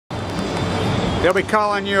They'll be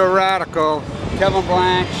calling you a radical. Kevin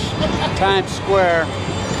Blanche, Times Square.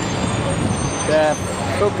 The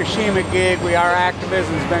Fukushima gig, our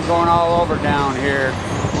activism's been going all over down here.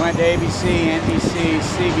 Went to ABC, NBC,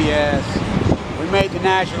 CBS. We made the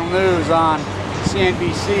national news on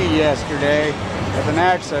CNBC yesterday at the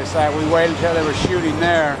NAGSA site. We waited until they were shooting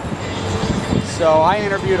there. So I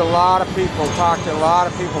interviewed a lot of people, talked to a lot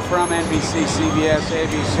of people from NBC, CBS,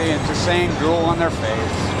 ABC, and it's the same drool on their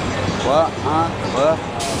face. What? Huh? What?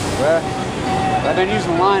 I've been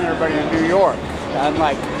using the line everybody in New York. I'm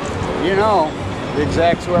like, you know, the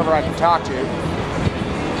execs, whoever I can talk to,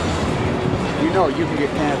 you know you can get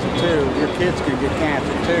cancer too. Your kids can get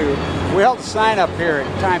cancer too. We held a sign up here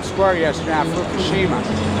at Times Square yesterday on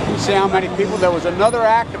Fukushima. You see how many people? There was another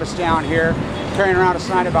activist down here carrying around a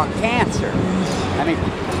sign about cancer. I mean,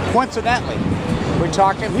 coincidentally, we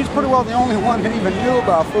talked to him. He's pretty well the only one that even knew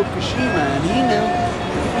about Fukushima, and he knew.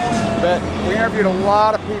 But we interviewed a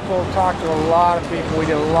lot of people, talked to a lot of people. We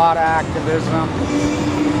did a lot of activism.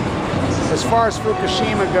 As far as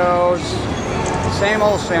Fukushima goes, same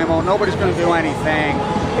old, same old. Nobody's going to do anything.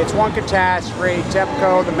 It's one catastrophe.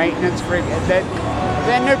 TEPCO, the maintenance freak.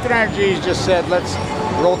 Then Nuclear Energy just said, let's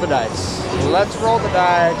roll the dice. Let's roll the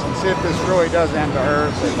dice and see if this really does end the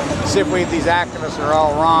Earth. And see if these activists are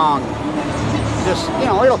all wrong. Just, you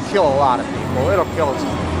know, it'll kill a lot of people. It'll kill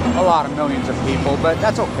a lot of millions of people, but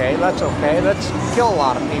that's okay. That's okay. Let's kill a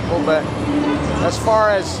lot of people. But as far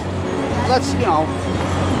as, let's, you know,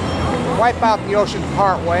 wipe out the ocean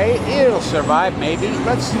part way, it'll survive maybe.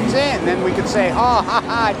 Let's see, and then we could say, oh, ha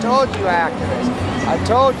ha, I told you, activists. I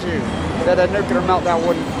told you that a nuclear meltdown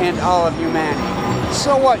wouldn't end all of humanity.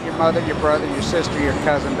 So what? Your mother, your brother, your sister, your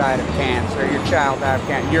cousin died of cancer. Your child died of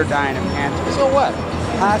cancer. You're dying of cancer. So what?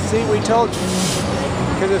 I see, we told you.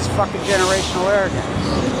 Because it's fucking generational arrogance.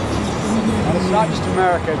 And it's not just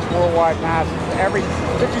America, it's worldwide masses. Every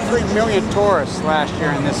 53 million tourists last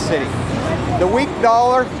year in this city. The weak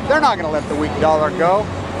dollar, they're not going to let the weak dollar go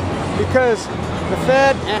because the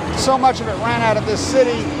Fed and so much of it ran out of this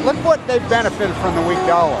city. Look what they've benefited from the weak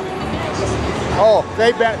dollar. Oh,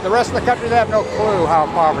 the rest of the country, they have no clue how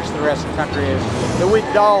impoverished the rest of the country is. The weak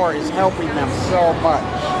dollar is helping them so much.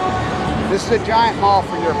 This is a giant mall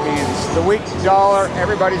for Europeans. The weak dollar,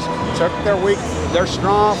 everybody's took their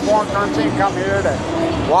strong foreign currency and come here to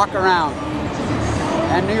walk around.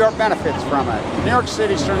 And New York benefits from it. New York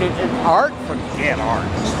City's turned into art? Forget art.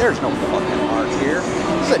 There's no fucking art here.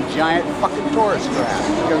 It's a giant fucking tourist trap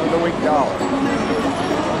because of the weak dollar.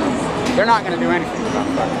 They're not going to do anything about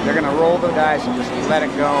that. They're going to roll the dice and just let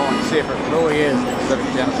it go and see if it really is civic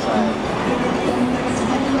genocide.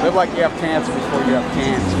 Live like you have cancer before you have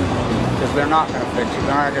cancer. Because they're not going to fix it.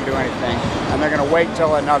 They're not going to do anything. And they're going to wait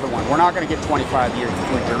till another one. We're not going to get 25 years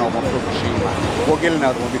between Chernobyl and Fukushima. We'll get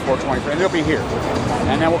another one before 25. And they'll be here.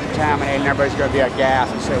 And then we'll contaminate and everybody's going to be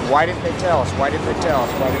aghast and say, why didn't they tell us? Why didn't they tell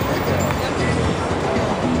us? Why didn't they tell us?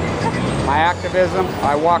 My activism,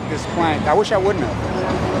 I walked this plank. I wish I wouldn't have.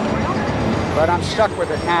 But I'm stuck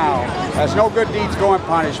with it now. As no good deeds go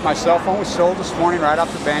unpunished. My cell phone was sold this morning right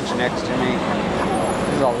off the bench next to me.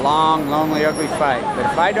 A long, lonely, ugly fight. But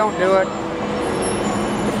if I don't do it,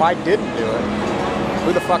 if I didn't do it,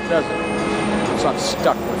 who the fuck does it? So I'm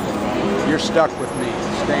stuck with it. You're stuck with me.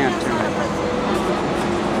 Stay on tune.